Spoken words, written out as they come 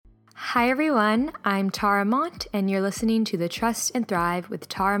Hi everyone, I'm Tara Mont, and you're listening to the Trust and Thrive with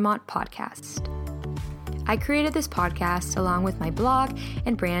Tara Mont podcast. I created this podcast along with my blog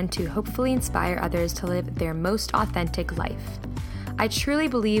and brand to hopefully inspire others to live their most authentic life. I truly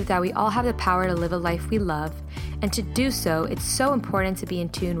believe that we all have the power to live a life we love, and to do so, it's so important to be in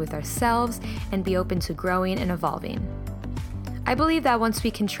tune with ourselves and be open to growing and evolving. I believe that once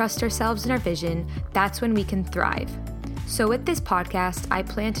we can trust ourselves and our vision, that's when we can thrive. So with this podcast, I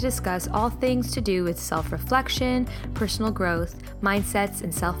plan to discuss all things to do with self-reflection, personal growth, mindsets,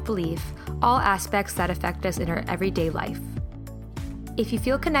 and self-belief, all aspects that affect us in our everyday life. If you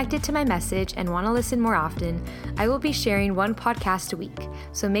feel connected to my message and want to listen more often, I will be sharing one podcast a week,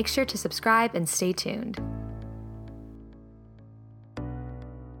 so make sure to subscribe and stay tuned.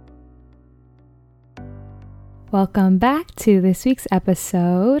 Welcome back to this week's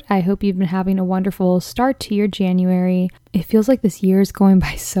episode. I hope you've been having a wonderful start to your January. It feels like this year is going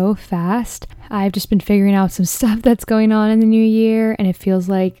by so fast. I've just been figuring out some stuff that's going on in the new year, and it feels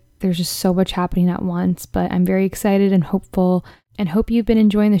like there's just so much happening at once, but I'm very excited and hopeful and hope you've been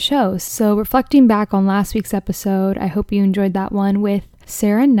enjoying the show. So reflecting back on last week's episode, I hope you enjoyed that one with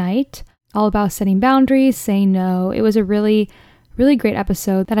Sarah Knight, all about setting boundaries, saying no. It was a really great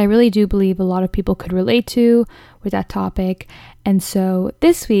episode that I really do believe a lot of people could relate to with that topic. And so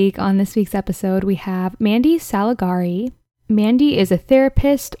this week, on this week's episode, we have Mandy Salagari. Mandy is a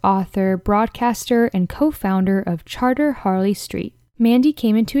therapist, author, broadcaster, and co-founder of Charter Harley Street. Mandy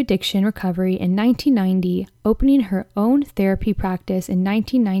came into addiction recovery in 1990, opening her own therapy practice in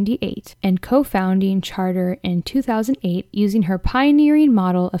 1998, and co-founding Charter in 2008 using her pioneering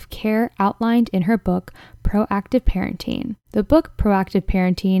model of care outlined in her book, Proactive Parenting. The book, Proactive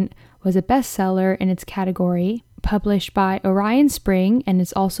Parenting, was a bestseller in its category, published by Orion Spring, and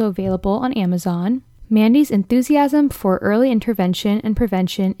is also available on Amazon. Mandy's enthusiasm for early intervention and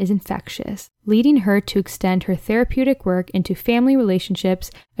prevention is infectious, leading her to extend her therapeutic work into family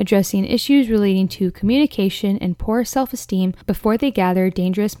relationships, addressing issues relating to communication and poor self-esteem before they gather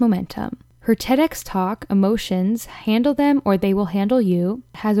dangerous momentum. Her TEDx talk, Emotions, Handle Them or They Will Handle You,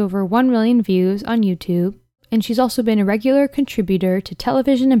 has over 1 million views on YouTube, and she's also been a regular contributor to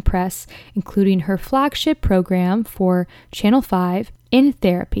television and press, including her flagship program for Channel 5, In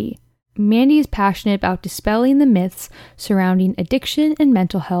Therapy. Mandy is passionate about dispelling the myths surrounding addiction and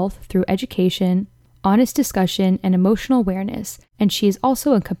mental health through education, honest discussion, and emotional awareness, and she is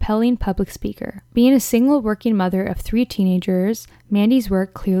also a compelling public speaker. Being a single working mother of 3 teenagers, Mandy's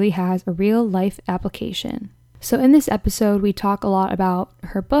work clearly has a real-life application. So in this episode, we talk a lot about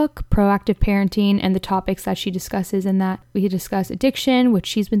her book, Proactive Parenting, and the topics that she discusses in that. We discuss addiction, what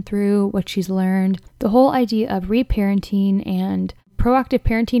she's been through, what she's learned, the whole idea of reparenting and proactive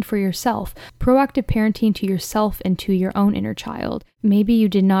parenting for yourself, proactive parenting to yourself and to your own inner child. Maybe you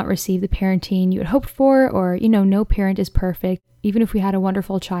did not receive the parenting you had hoped for, or, no parent is perfect. Even if we had a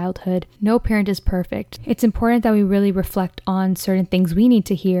wonderful childhood, no parent is perfect. It's important that we really reflect on certain things we need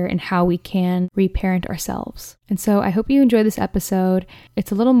to hear and how we can reparent ourselves. And so I hope you enjoyed this episode.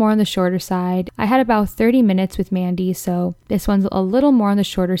 It's a little more on the shorter side. I had about 30 minutes with Mandy, so this one's a little more on the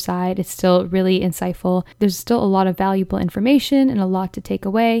shorter side. It's still really insightful. There's still a lot of valuable information and a lot to take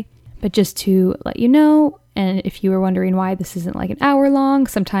away. But just to let you know, and if you were wondering why this isn't like an hour long,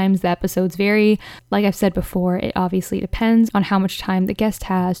 sometimes the episodes vary. Like I've said before, it obviously depends on how much time the guest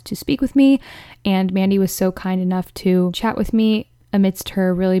has to speak with me, and Mandy was so kind enough to chat with me amidst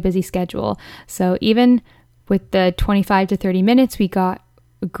her really busy schedule. So even with the 25 to 30 minutes, we got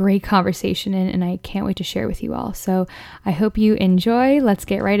a great conversation in, and I can't wait to share with you all. So I hope you enjoy. Let's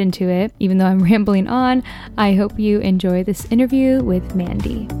get right into it. Even though I'm rambling on, I hope you enjoy this interview with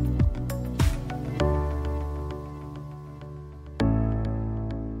Mandy.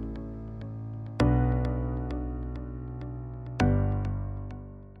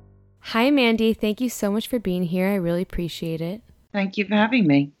 Hi, Mandy. Thank you so much for being here. I really appreciate it. Thank you for having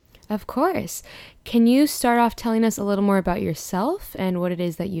me. Of course. Can you start off telling us a little more about yourself and what it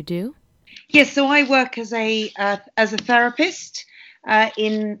is that you do? Yes, so I work as a therapist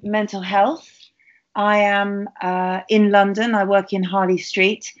in mental health. I am in London. I work in Harley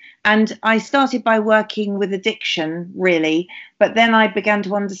Street, and I started by working with addiction, really, but then I began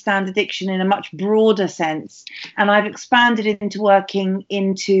to understand addiction in a much broader sense, and I've expanded it into working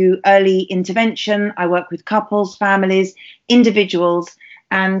into early intervention. I work with couples, families, individuals,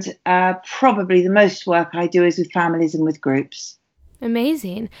 and probably the most work I do is with families and with groups.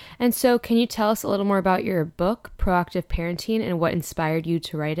 Amazing. And so can you tell us a little more about your book, Proactive Parenting, and what inspired you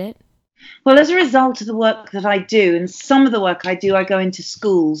to write it? Well, as a result of the work that I do, and some of the work I do, I go into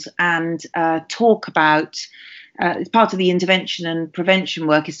schools and talk about it's part of the intervention and prevention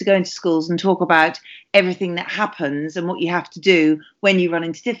work, is to go into schools and talk about everything that happens and what you have to do when you run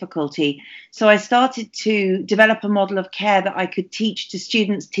into difficulty. So I started to develop a model of care that I could teach to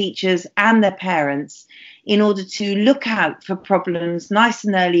students, teachers, and their parents in order to look out for problems nice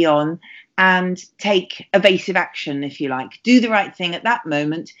and early on and take evasive action, if you like, do the right thing at that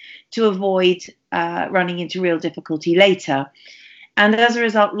moment to avoid running into real difficulty later. And as a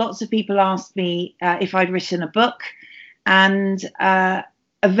result, lots of people asked me if I'd written a book. And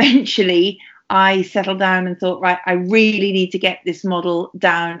eventually I settled down and thought, right, I really need to get this model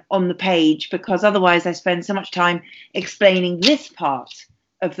down on the page, because otherwise I spend so much time explaining this part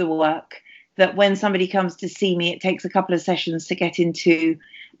of the work that when somebody comes to see me, it takes a couple of sessions to get into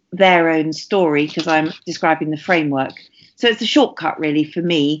their own story, because I'm describing the framework. So it's a shortcut really for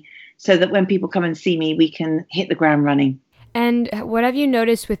me, so that when people come and see me, we can hit the ground running. And what have you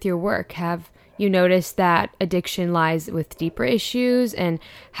noticed with your work? Have you noticed that addiction lies with deeper issues, and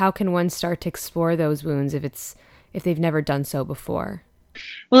how can one start to explore those wounds if they've never done so before?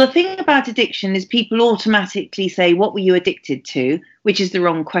 Well, the thing about addiction is people automatically say, what were you addicted to? Which is the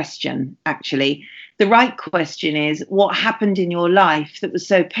wrong question, actually. The right question is, what happened in your life that was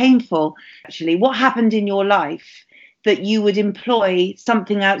so painful? Actually, what happened in your life that you would employ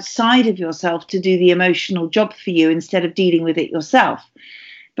something outside of yourself to do the emotional job for you instead of dealing with it yourself?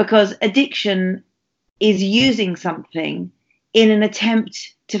 Because addiction is using something in an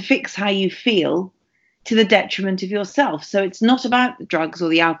attempt to fix how you feel to the detriment of yourself. So it's not about the drugs or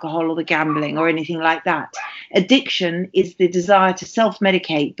the alcohol or the gambling or anything like that. Addiction is the desire to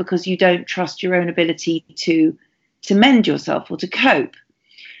self-medicate because you don't trust your own ability to mend yourself or to cope.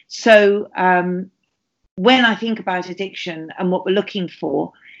 So when I think about addiction and what we're looking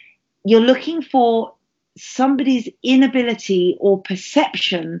for, you're looking for somebody's inability or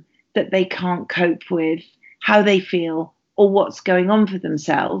perception that they can't cope with how they feel or what's going on for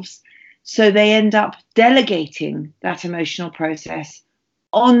themselves. So they end up delegating that emotional process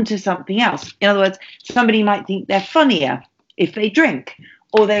onto something else. In other words, somebody might think they're funnier if they drink,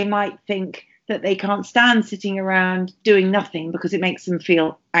 or they might think that they can't stand sitting around doing nothing because it makes them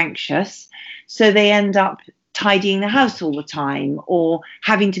feel anxious. So they end up tidying the house all the time, or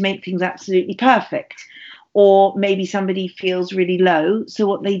having to make things absolutely perfect. Or maybe somebody feels really low, so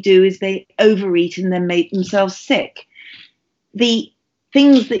what they do is they overeat and then make themselves sick. The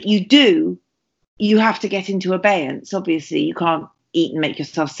things that you do, you have to get into abeyance. Obviously, you can't eat and make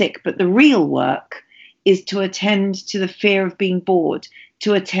yourself sick, but the real work is to attend to the fear of being bored,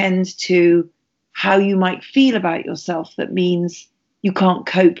 to attend to how you might feel about yourself that means you can't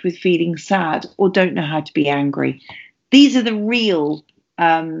cope with feeling sad or don't know how to be angry. These are the real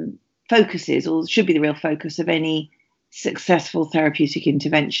focuses, or should be the real focus of any successful therapeutic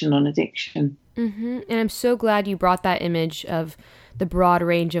intervention on addiction. Mm-hmm. And I'm so glad you brought that image of the broad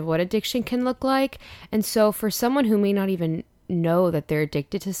range of what addiction can look like. And so for someone who may not even know that they're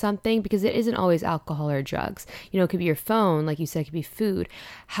addicted to something, because it isn't always alcohol or drugs, it could be your phone, like you said, it could be food.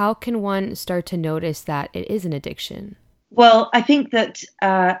 How can one start to notice that it is an addiction? Well, I think that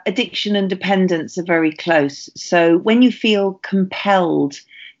addiction and dependence are very close. So when you feel compelled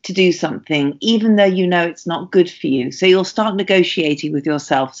to do something, even though you know it's not good for you, so you'll start negotiating with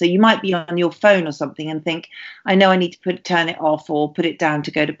yourself. So you might be on your phone or something and think, I know I need to turn it off or put it down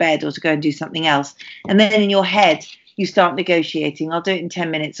to go to bed or to go and do something else. And then in your head, you start negotiating. I'll do it in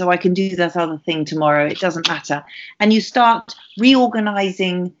 10 minutes, so I can do that other thing tomorrow. It doesn't matter. And you start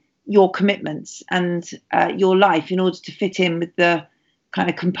reorganizing your commitments and your life in order to fit in with the kind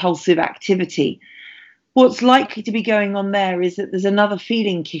of compulsive activity. What's likely to be going on there is that there's another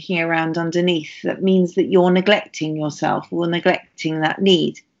feeling kicking around underneath that means that you're neglecting yourself or neglecting that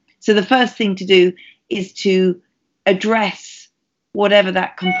need. So the first thing to do is to address whatever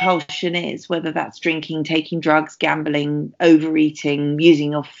that compulsion is, whether that's drinking, taking drugs, gambling, overeating,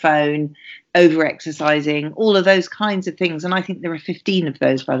 using your phone, over-exercising, all of those kinds of things. And I think there are 15 of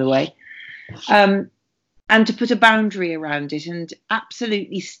those, by the way. And to put a boundary around it and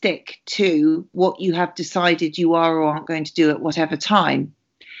absolutely stick to what you have decided you are or aren't going to do at whatever time.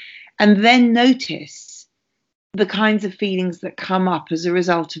 And then notice the kinds of feelings that come up as a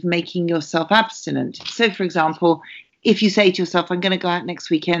result of making yourself abstinent. So, for example, if you say to yourself, I'm going to go out next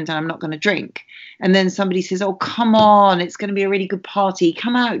weekend and I'm not going to drink. And then somebody says, oh, come on, it's going to be a really good party.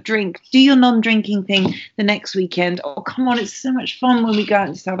 Come out, drink, do your non-drinking thing the next weekend. Oh, come on, it's so much fun when we go out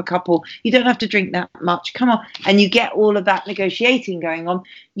and just have a couple. You don't have to drink that much. Come on. And you get all of that negotiating going on.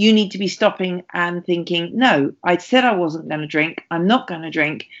 You need to be stopping and thinking, no, I said I wasn't going to drink. I'm not going to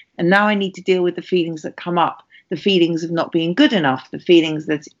drink. And now I need to deal with the feelings that come up, the feelings of not being good enough, the feelings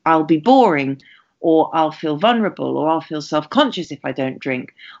that I'll be boring, or I'll feel vulnerable, or I'll feel self-conscious if I don't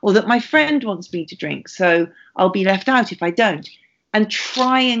drink, or that my friend wants me to drink, so I'll be left out if I don't. And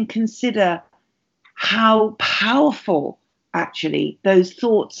try and consider how powerful actually those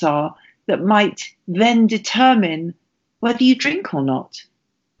thoughts are that might then determine whether you drink or not.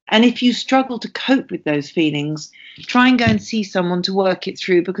 And if you struggle to cope with those feelings, try and go and see someone to work it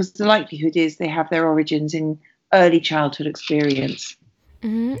through, because the likelihood is they have their origins in early childhood experience.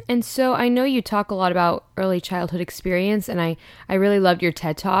 Mm-hmm. And so I know you talk a lot about early childhood experience, and I really loved your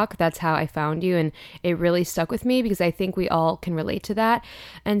TED Talk. That's how I found you, and it really stuck with me because I think we all can relate to that.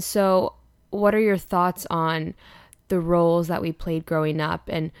 And so what are your thoughts on the roles that we played growing up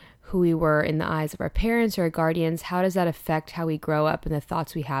and who we were in the eyes of our parents or our guardians? How does that affect how we grow up and the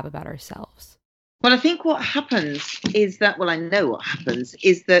thoughts we have about ourselves? Well, I think what happens is that, well, I know what happens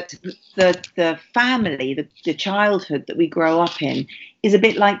is that the family, the childhood that we grow up in is a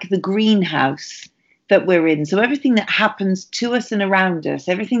bit like the greenhouse that we're in. So everything that happens to us and around us,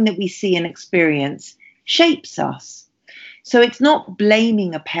 everything that we see and experience shapes us. So it's not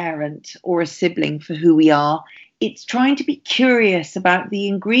blaming a parent or a sibling for who we are. It's trying to be curious about the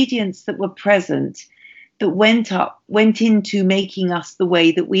ingredients that were present that went into making us the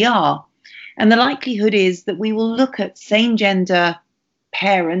way that we are. And the likelihood is that we will look at same gender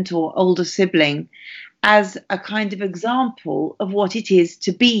parent or older sibling as a kind of example of what it is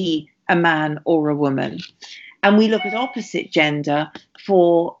to be a man or a woman. And we look at opposite gender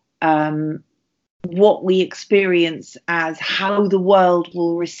for what we experience as how the world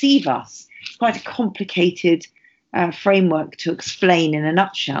will receive us. It's quite a complicated framework to explain in a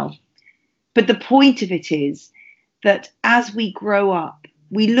nutshell. But the point of it is that as we grow up,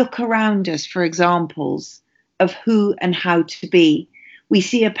 we look around us for examples of who and how to be. We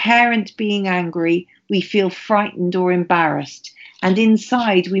see a parent being angry, we feel frightened or embarrassed, and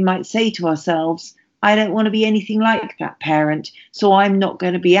inside we might say to ourselves, I don't want to be anything like that parent, so I'm not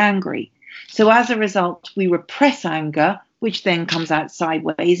going to be angry. So as a result, we repress anger, which then comes out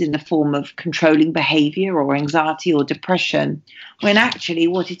sideways in the form of controlling behavior or anxiety or depression, when actually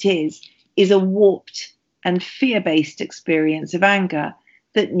what it is a warped and fear-based experience of anger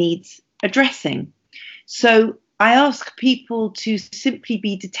that needs addressing. So I ask people to simply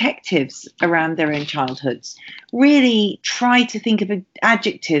be detectives around their own childhoods. Really try to think of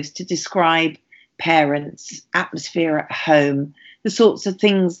adjectives to describe parents, atmosphere at home, the sorts of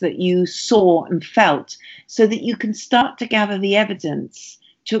things that you saw and felt, so that you can start to gather the evidence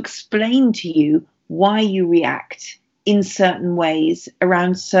to explain to you why you react in certain ways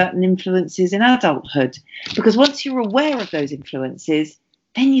around certain influences in adulthood. Because once you're aware of those influences,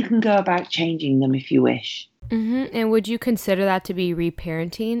 then you can go about changing them if you wish. Mm-hmm. And would you consider that to be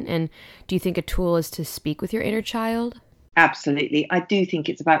reparenting? And do you think a tool is to speak with your inner child? Absolutely. I do think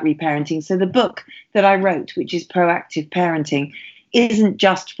it's about reparenting. So the book that I wrote, which is Proactive Parenting, isn't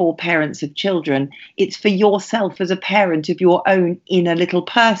just for parents of children. It's for yourself as a parent of your own inner little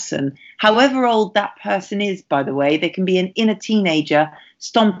person. However old that person is, by the way, they can be an inner teenager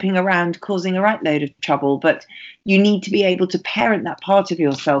stomping around causing a right load of trouble. But you need to be able to parent that part of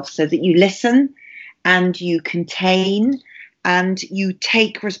yourself so that you listen and you contain and you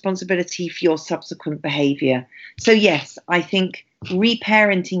take responsibility for your subsequent behavior. So yes, I think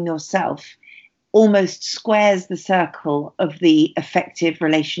reparenting yourself almost squares the circle of the effective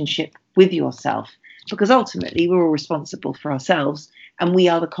relationship with yourself, because ultimately we're all responsible for ourselves and we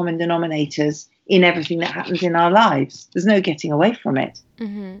are the common denominators in everything that happens in our lives. There's no getting away from it.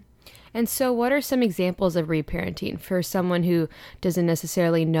 Mm-hmm. And so what are some examples of reparenting for someone who doesn't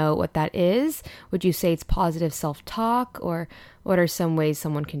necessarily know what that is? Would you say it's positive self-talk, or what are some ways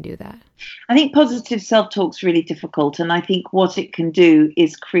someone can do that? I think positive self-talk is really difficult. And I think what it can do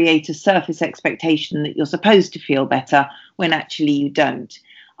is create a surface expectation that you're supposed to feel better when actually you don't.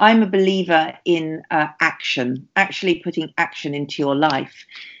 I'm a believer in action, actually putting action into your life.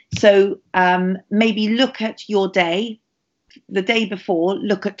 So maybe look at your day, the day before,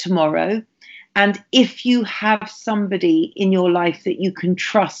 look at tomorrow. And if you have somebody in your life that you can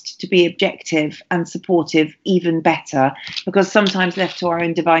trust to be objective and supportive, even better, because sometimes left to our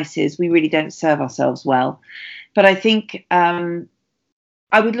own devices, we really don't serve ourselves well. But I think I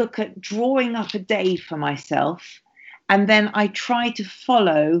would look at drawing up a day for myself, and then I try to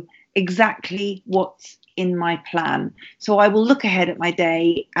follow exactly what's in my plan. So I will look ahead at my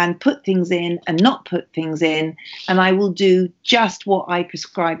day and put things in and not put things in, and I will do just what I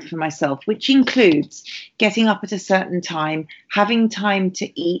prescribe for myself, which includes getting up at a certain time, having time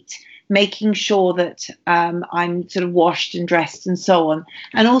to eat, making sure that I'm sort of washed and dressed and so on,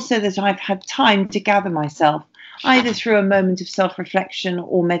 and also that I've had time to gather myself. either through a moment of self-reflection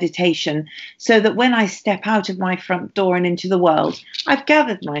or meditation, so that when I step out of my front door and into the world, I've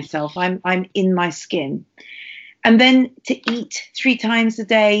gathered myself, I'm in my skin. And then to eat 3 times a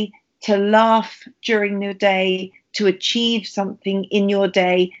day, to laugh during the day, to achieve something in your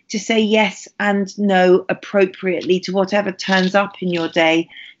day, to say yes and no appropriately to whatever turns up in your day,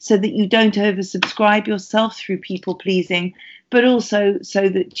 so that you don't oversubscribe yourself through people pleasing, but also so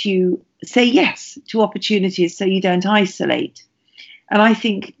that you say yes to opportunities so you don't isolate. And I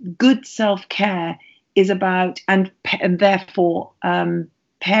think good self-care is about, and therefore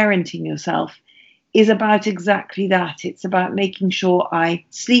parenting yourself, is about exactly that. It's about making sure I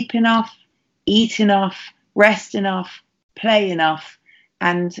sleep enough, eat enough, rest enough, play enough,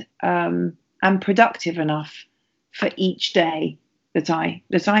 and productive enough for each day that I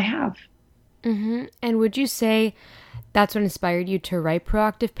have. Mm-hmm. And would you say that's what inspired you to write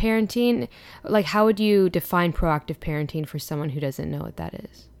Proactive Parenting? Like, how would you define proactive parenting for someone who doesn't know what that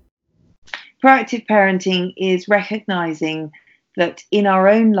is? Proactive parenting is recognizing that in our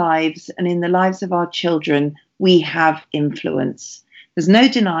own lives and in the lives of our children, we have influence. There's no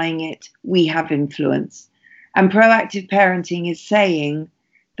denying it. We have influence. And proactive parenting is saying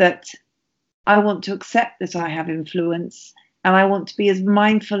that I want to accept that I have influence, and I want to be as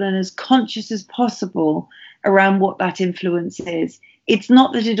mindful and as conscious as possible around what that influence is. It's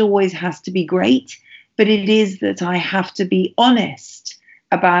not that it always has to be great, but it is that I have to be honest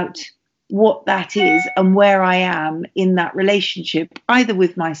about what that is and where I am in that relationship, either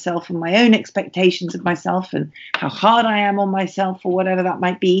with myself and my own expectations of myself and how hard I am on myself or whatever that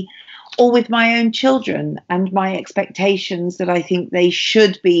might be, or with my own children and my expectations that I think they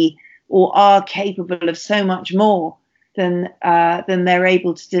should be or are capable of so much more than they're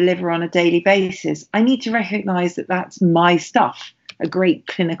able to deliver on a daily basis. I need to recognize that that's my stuff, a great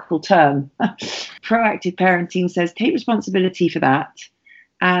clinical term. Proactive parenting says take responsibility for that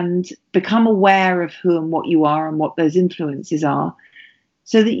and become aware of who and what you are and what those influences are,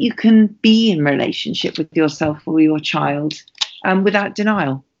 so that you can be in relationship with yourself or your child without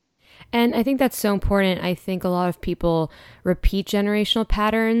denial. And I think that's so important. I think a lot of people repeat generational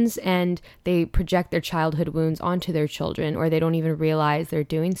patterns and they project their childhood wounds onto their children, or they don't even realize they're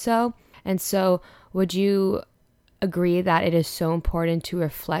doing so. And so would you agree that it is so important to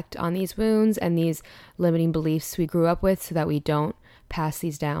reflect on these wounds and these limiting beliefs we grew up with so that we don't pass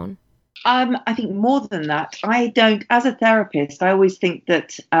these down? I think more than that. I don't, as a therapist, I always think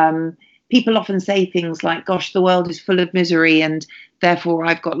that people often say things like, gosh, the world is full of misery and therefore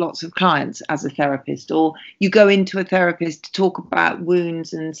I've got lots of clients as a therapist. Or you go into a therapist to talk about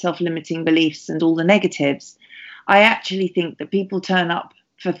wounds and self-limiting beliefs and all the negatives. I actually think that people turn up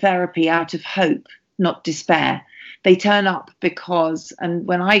for therapy out of hope, not despair. They turn up because, and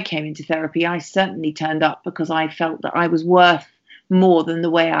when I came into therapy, I certainly turned up because I felt that I was worth more than the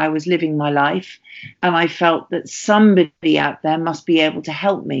way I was living my life. And I felt that somebody out there must be able to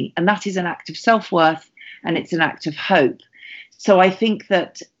help me. And that is an act of self-worth and it's an act of hope. So I think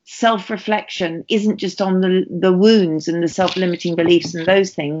that self-reflection isn't just on the wounds and the self-limiting beliefs and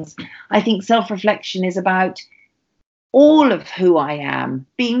those things. I think self-reflection is about all of who I am,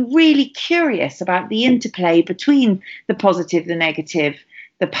 being really curious about the interplay between the positive, the negative,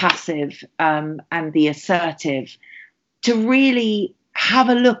 the passive, and the assertive, to really have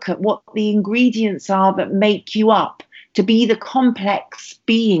a look at what the ingredients are that make you up, to be the complex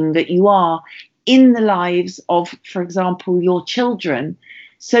being that you are in the lives of, for example, your children,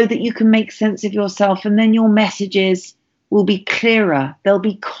 so that you can make sense of yourself, and then your messages will be clearer, they'll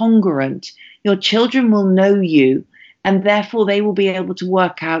be congruent. Your children will know you, and therefore they will be able to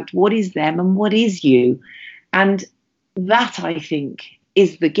work out what is them and what is you. And that, I think,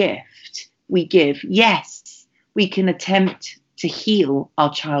 is the gift we give. Yes, we can attempt to heal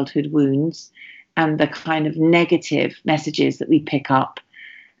our childhood wounds and the kind of negative messages that we pick up.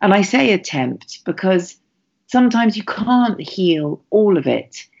 And I say attempt because sometimes you can't heal all of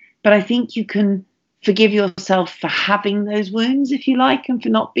it, but I think you can forgive yourself for having those wounds, if you like, and for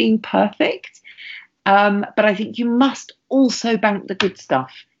not being perfect. But I think you must also bank the good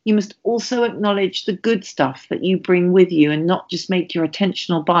stuff. You must also acknowledge the good stuff that you bring with you and not just make your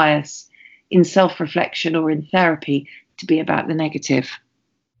attentional bias in self-reflection or in therapy to be about the negative.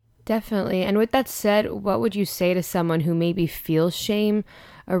 Definitely. And with that said, what would you say to someone who maybe feels shame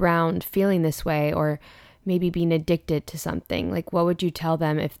around feeling this way, or maybe being addicted to something? Like, what would you tell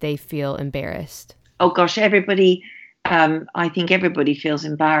them if they feel embarrassed? Oh gosh, everybody, I think everybody feels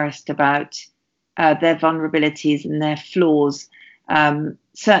embarrassed about their vulnerabilities and their flaws,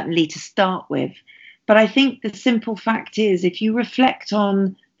 certainly to start with. But I think the simple fact is, if you reflect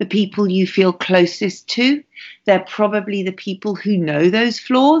on the people you feel closest to. They're probably the people who know those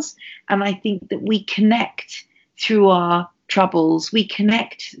flaws. And I think that we connect through our troubles, we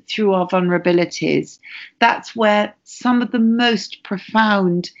connect through our vulnerabilities. That's where some of the most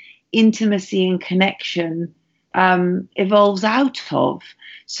profound intimacy and connection evolves out of.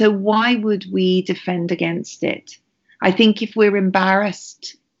 So why would we defend against it? I think if we're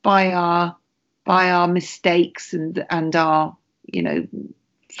embarrassed by our mistakes and our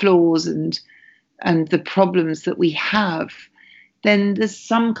flaws and the problems that we have, then there's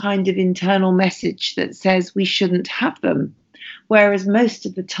some kind of internal message that says we shouldn't have them. Whereas most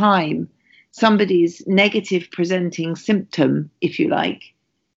of the time, somebody's negative presenting symptom, if you like,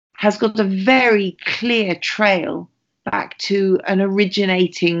 has got a very clear trail back to an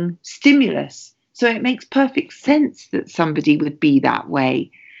originating stimulus. So it makes perfect sense that somebody would be that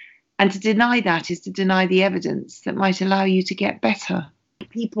way. And to deny that is to deny the evidence that might allow you to get better.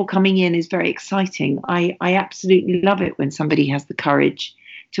 People coming in is very exciting. I absolutely love it when somebody has the courage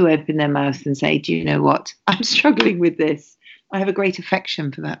to open their mouth and say, do you know what? I'm struggling with this. I have a great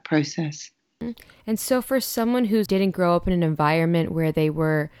affection for that process. And so for someone who didn't grow up in an environment where they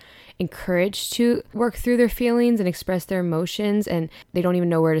were encouraged to work through their feelings and express their emotions and they don't even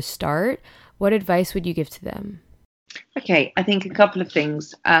know where to start, what advice would you give to them? Okay, I think a couple of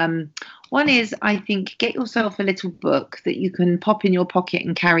things. One is, I think, get yourself a little book that you can pop in your pocket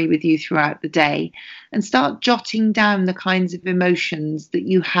and carry with you throughout the day and start jotting down the kinds of emotions that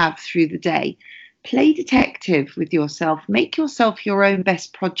you have through the day. Play detective with yourself. Make yourself your own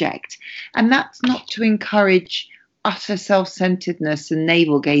best project. And that's not to encourage utter self-centeredness and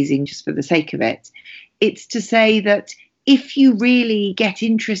navel-gazing just for the sake of it. It's to say that if you really get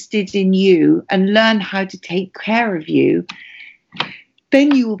interested in you and learn how to take care of you,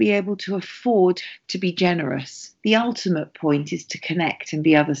 then you will be able to afford to be generous. The ultimate point is to connect and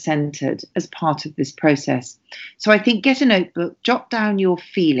be other-centered as part of this process. So I think get a notebook, jot down your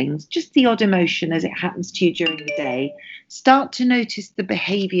feelings, just the odd emotion as it happens to you during the day. Start to notice the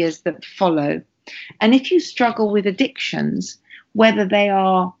behaviors that follow. And if you struggle with addictions, whether they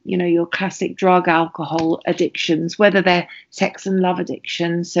are, your classic drug, alcohol addictions, whether they're sex and love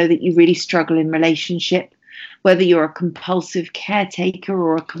addictions, so that you really struggle in relationship, whether you're a compulsive caretaker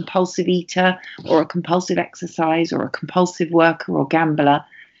or a compulsive eater or a compulsive exercise or a compulsive worker or gambler,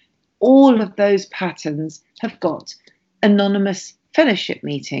 all of those patterns have got anonymous fellowship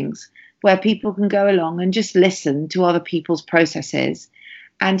meetings where people can go along and just listen to other people's processes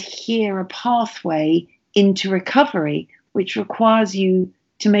and hear a pathway into recovery, which requires you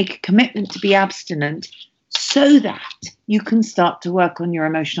to make a commitment to be abstinent so that you can start to work on your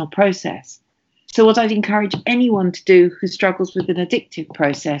emotional process. So what I'd encourage anyone to do who struggles with an addictive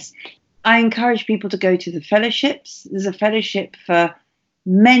process, I encourage people to go to the fellowships. There's a fellowship for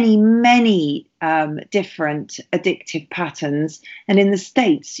many, many different addictive patterns. And in the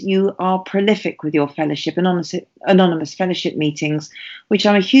States, you are prolific with your fellowship, anonymous fellowship meetings, which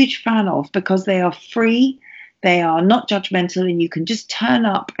I'm a huge fan of because they are free. They are not judgmental, and you can just turn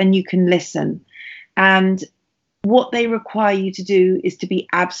up and you can listen. And what they require you to do is to be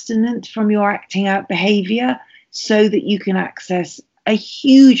abstinent from your acting out behavior so that you can access a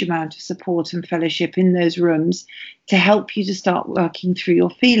huge amount of support and fellowship in those rooms to help you to start working through your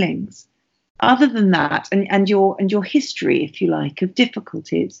feelings. Other than that, and your history, if you like, of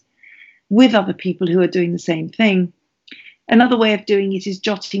difficulties with other people who are doing the same thing. Another way of doing it is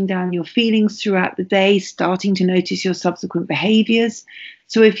jotting down your feelings throughout the day, starting to notice your subsequent behaviors.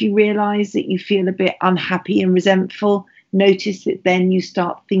 So if you realize that you feel a bit unhappy and resentful, notice that then you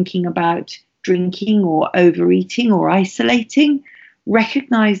start thinking about drinking or overeating or isolating.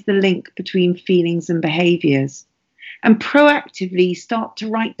 Recognize the link between feelings and behaviors. And proactively start to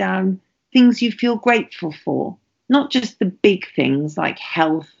write down things you feel grateful for. Not just the big things like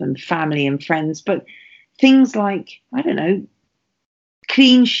health and family and friends, but things like, I don't know,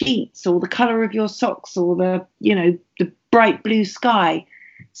 clean sheets or the color of your socks or the bright blue sky.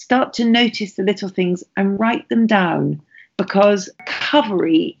 Start to notice the little things and write them down, because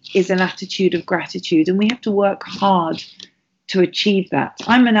recovery is an attitude of gratitude and we have to work hard to achieve that.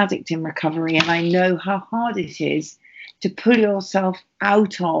 I'm an addict in recovery and I know how hard it is to pull yourself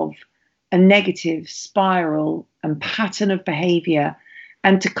out of a negative spiral and pattern of behavior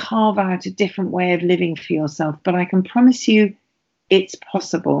and to carve out a different way of living for yourself. But I can promise you it's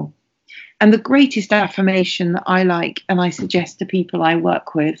possible. And the greatest affirmation that I like and I suggest to people I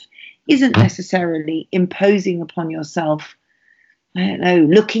work with isn't necessarily imposing upon yourself,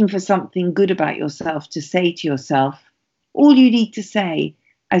 looking for something good about yourself to say to yourself. All you need to say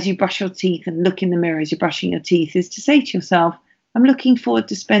as you brush your teeth and look in the mirror as you're brushing your teeth is to say to yourself, I'm looking forward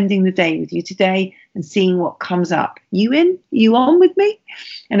to spending the day with you today and seeing what comes up. You in? You on with me?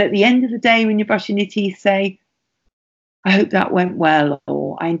 And at the end of the day, when you're brushing your teeth, say, I hope that went well,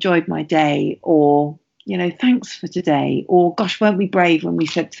 or I enjoyed my day, or, thanks for today, or gosh, weren't we brave when we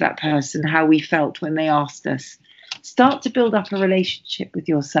said to that person how we felt when they asked us. Start to build up a relationship with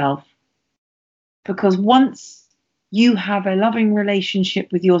yourself, because once you have a loving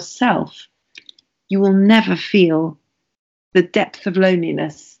relationship with yourself, you will never feel the depth of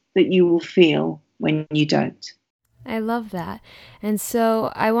loneliness that you will feel when you don't. I love that. And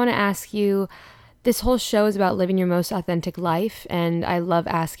so I want to ask you, this whole show is about living your most authentic life, and I love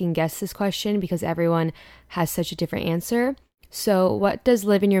asking guests this question because everyone has such a different answer. So what does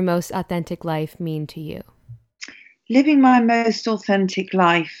living your most authentic life mean to you? Living my most authentic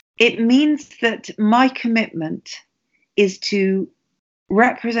life, it means that my commitment is to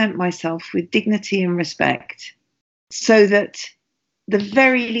represent myself with dignity and respect, so that the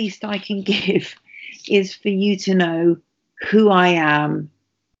very least I can give is for you to know who I am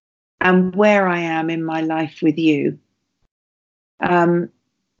and where I am in my life with you. I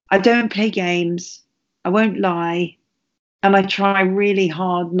don't play games, I won't lie, and I try really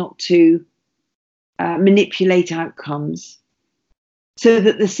hard not to manipulate outcomes, so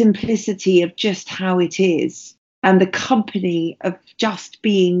that the simplicity of just how it is and the company of just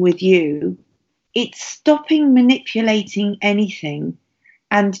being with you, it's stopping manipulating anything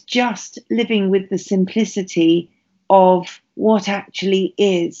and just living with the simplicity of what actually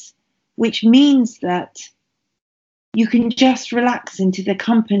is, which means that you can just relax into the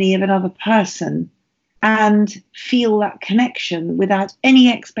company of another person and feel that connection without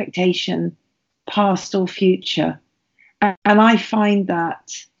any expectation, past or future. And I find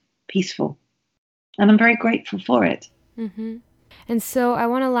that peaceful. And I'm very grateful for it. Mm-hmm. And so I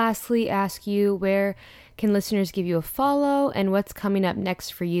want to lastly ask you, where can listeners give you a follow and what's coming up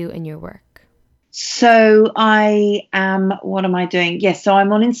next for you and your work? So what am I doing? Yes, so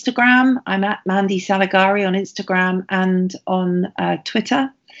I'm on Instagram. I'm at Mandy Salagari on Instagram and on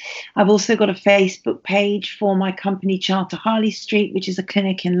Twitter. I've also got a Facebook page for my company, Charter Harley Street, which is a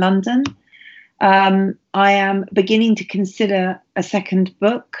clinic in London. I am beginning to consider a second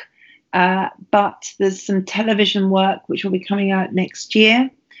book, but there's some television work which will be coming out next year.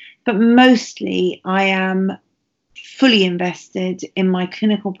 But mostly I am fully invested in my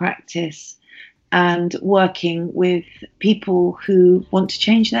clinical practice and working with people who want to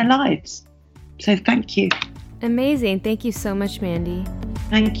change their lives. So thank you. Amazing. Thank you so much, Mandy.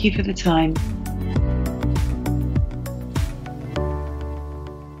 Thank you for the time.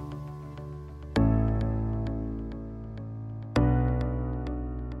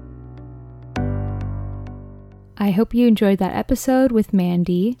 I hope you enjoyed that episode with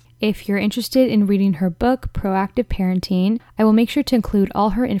Mandy. If you're interested in reading her book, Proactive Parenting, I will make sure to include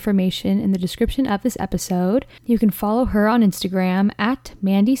all her information in the description of this episode. You can follow her on Instagram at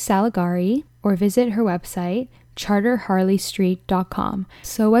Mandy Salagari or visit her website, charterharleystreet.com.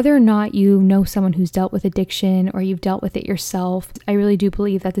 So whether or not you know someone who's dealt with addiction or you've dealt with it yourself, I really do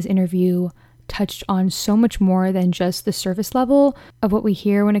believe that this interview touched on so much more than just the surface level of what we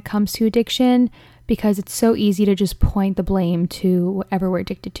hear when it comes to addiction, because it's so easy to just point the blame to whatever we're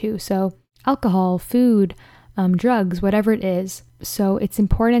addicted to. So alcohol, food, drugs, whatever it is. So it's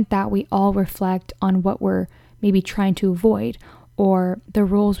important that we all reflect on what we're maybe trying to avoid, or the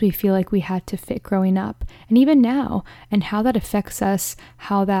roles we feel like we had to fit growing up, and even now, and how that affects us,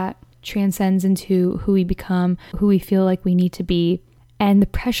 how that transcends into who we become, who we feel like we need to be, and the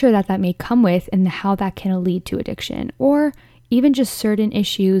pressure that may come with, and how that can lead to addiction, or even just certain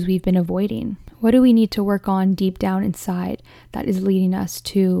issues we've been avoiding. What do we need to work on deep down inside that is leading us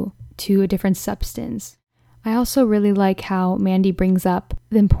to a different substance? I also really like how Mandy brings up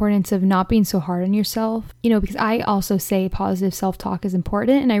the importance of not being so hard on yourself, because I also say positive self-talk is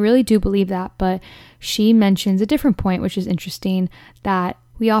important, and I really do believe that, but she mentions a different point, which is interesting, that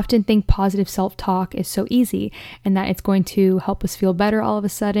we often think positive self-talk is so easy and that it's going to help us feel better all of a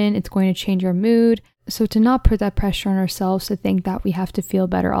sudden, it's going to change our mood. So to not put that pressure on ourselves to think that we have to feel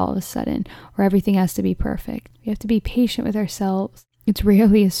better all of a sudden, or everything has to be perfect. We have to be patient with ourselves. It's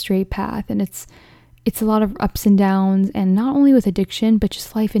rarely a straight path, and it's a lot of ups and downs, and not only with addiction, but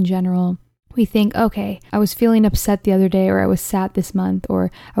just life in general. We think, okay, I was feeling upset the other day, or I was sad this month, or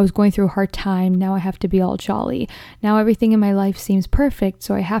I was going through a hard time. Now I have to be all jolly. Now everything in my life seems perfect,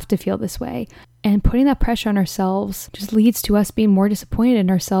 so I have to feel this way. And putting that pressure on ourselves just leads to us being more disappointed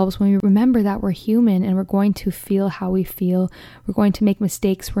in ourselves when we remember that we're human and we're going to feel how we feel. We're going to make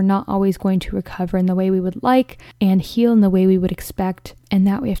mistakes. We're not always going to recover in the way we would like and heal in the way we would expect. And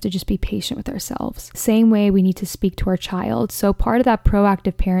that we have to just be patient with ourselves. Same way we need to speak to our child. So part of that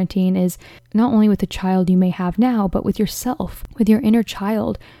proactive parenting is not only with the child you may have now, but with yourself, with your inner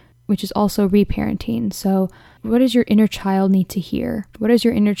child, which is also reparenting. So what does your inner child need to hear? What does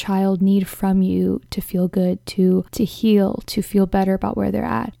your inner child need from you to feel good, to heal, to feel better about where they're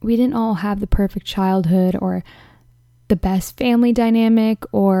at? We didn't all have the perfect childhood or the best family dynamic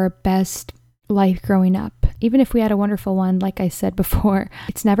or best life growing up. Even if we had a wonderful one, like I said before,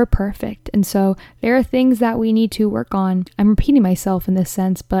 it's never perfect. And so there are things that we need to work on. I'm repeating myself in this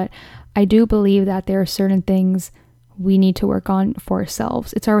sense, but I do believe that there are certain things we need to work on for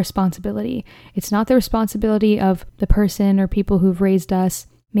ourselves. It's our responsibility. It's not the responsibility of the person or people who've raised us.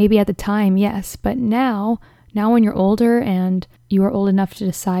 Maybe at the time, yes, but now when you're older and you are old enough to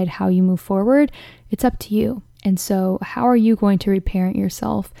decide how you move forward, it's up to you. And so how are you going to reparent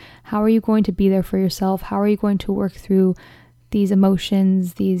yourself? How are you going to be there for yourself? How are you going to work through these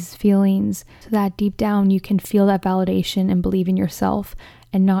emotions, these feelings, so that deep down you can feel that validation and believe in yourself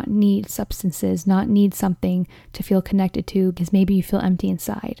and not need substances, not need something to feel connected to because maybe you feel empty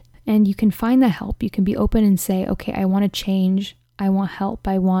inside. And you can find that help. You can be open and say, okay, I want to change. I want help.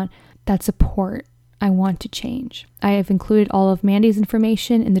 I want that support. I want to change. I have included all of Mandy's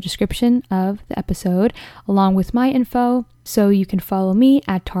information in the description of the episode, along with my info. So you can follow me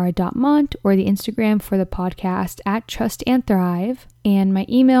at tara.mont or the Instagram for the podcast at Trust and Thrive. And my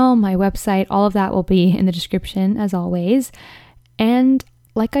email, my website, all of that will be in the description as always. And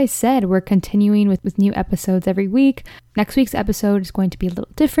like I said, we're continuing with new episodes every week. Next week's episode is going to be a little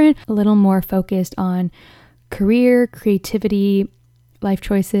different, a little more focused on career, creativity, life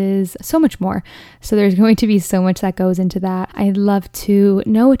choices, so much more. So there's going to be so much that goes into that. I'd love to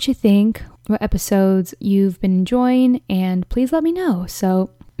know what you think, what episodes you've been enjoying, and please let me know.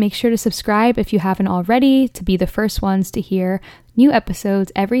 So make sure to subscribe if you haven't already to be the first ones to hear new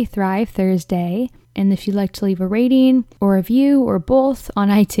episodes every Thrive Thursday. And if you'd like to leave a rating or review or both on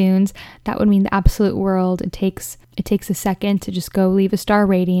iTunes, that would mean the absolute world. It takes a second to just go leave a star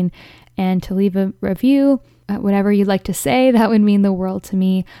rating and to leave a review. Whatever you'd like to say, that would mean the world to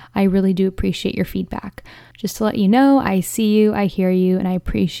me. I really do appreciate your feedback. Just to let you know, I see you, I hear you, and I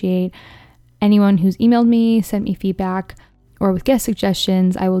appreciate anyone who's emailed me, sent me feedback, or with guest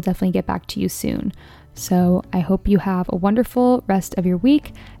suggestions. I will definitely get back to you soon. So I hope you have a wonderful rest of your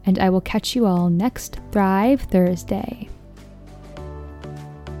week, and I will catch you all next Thrive Thursday.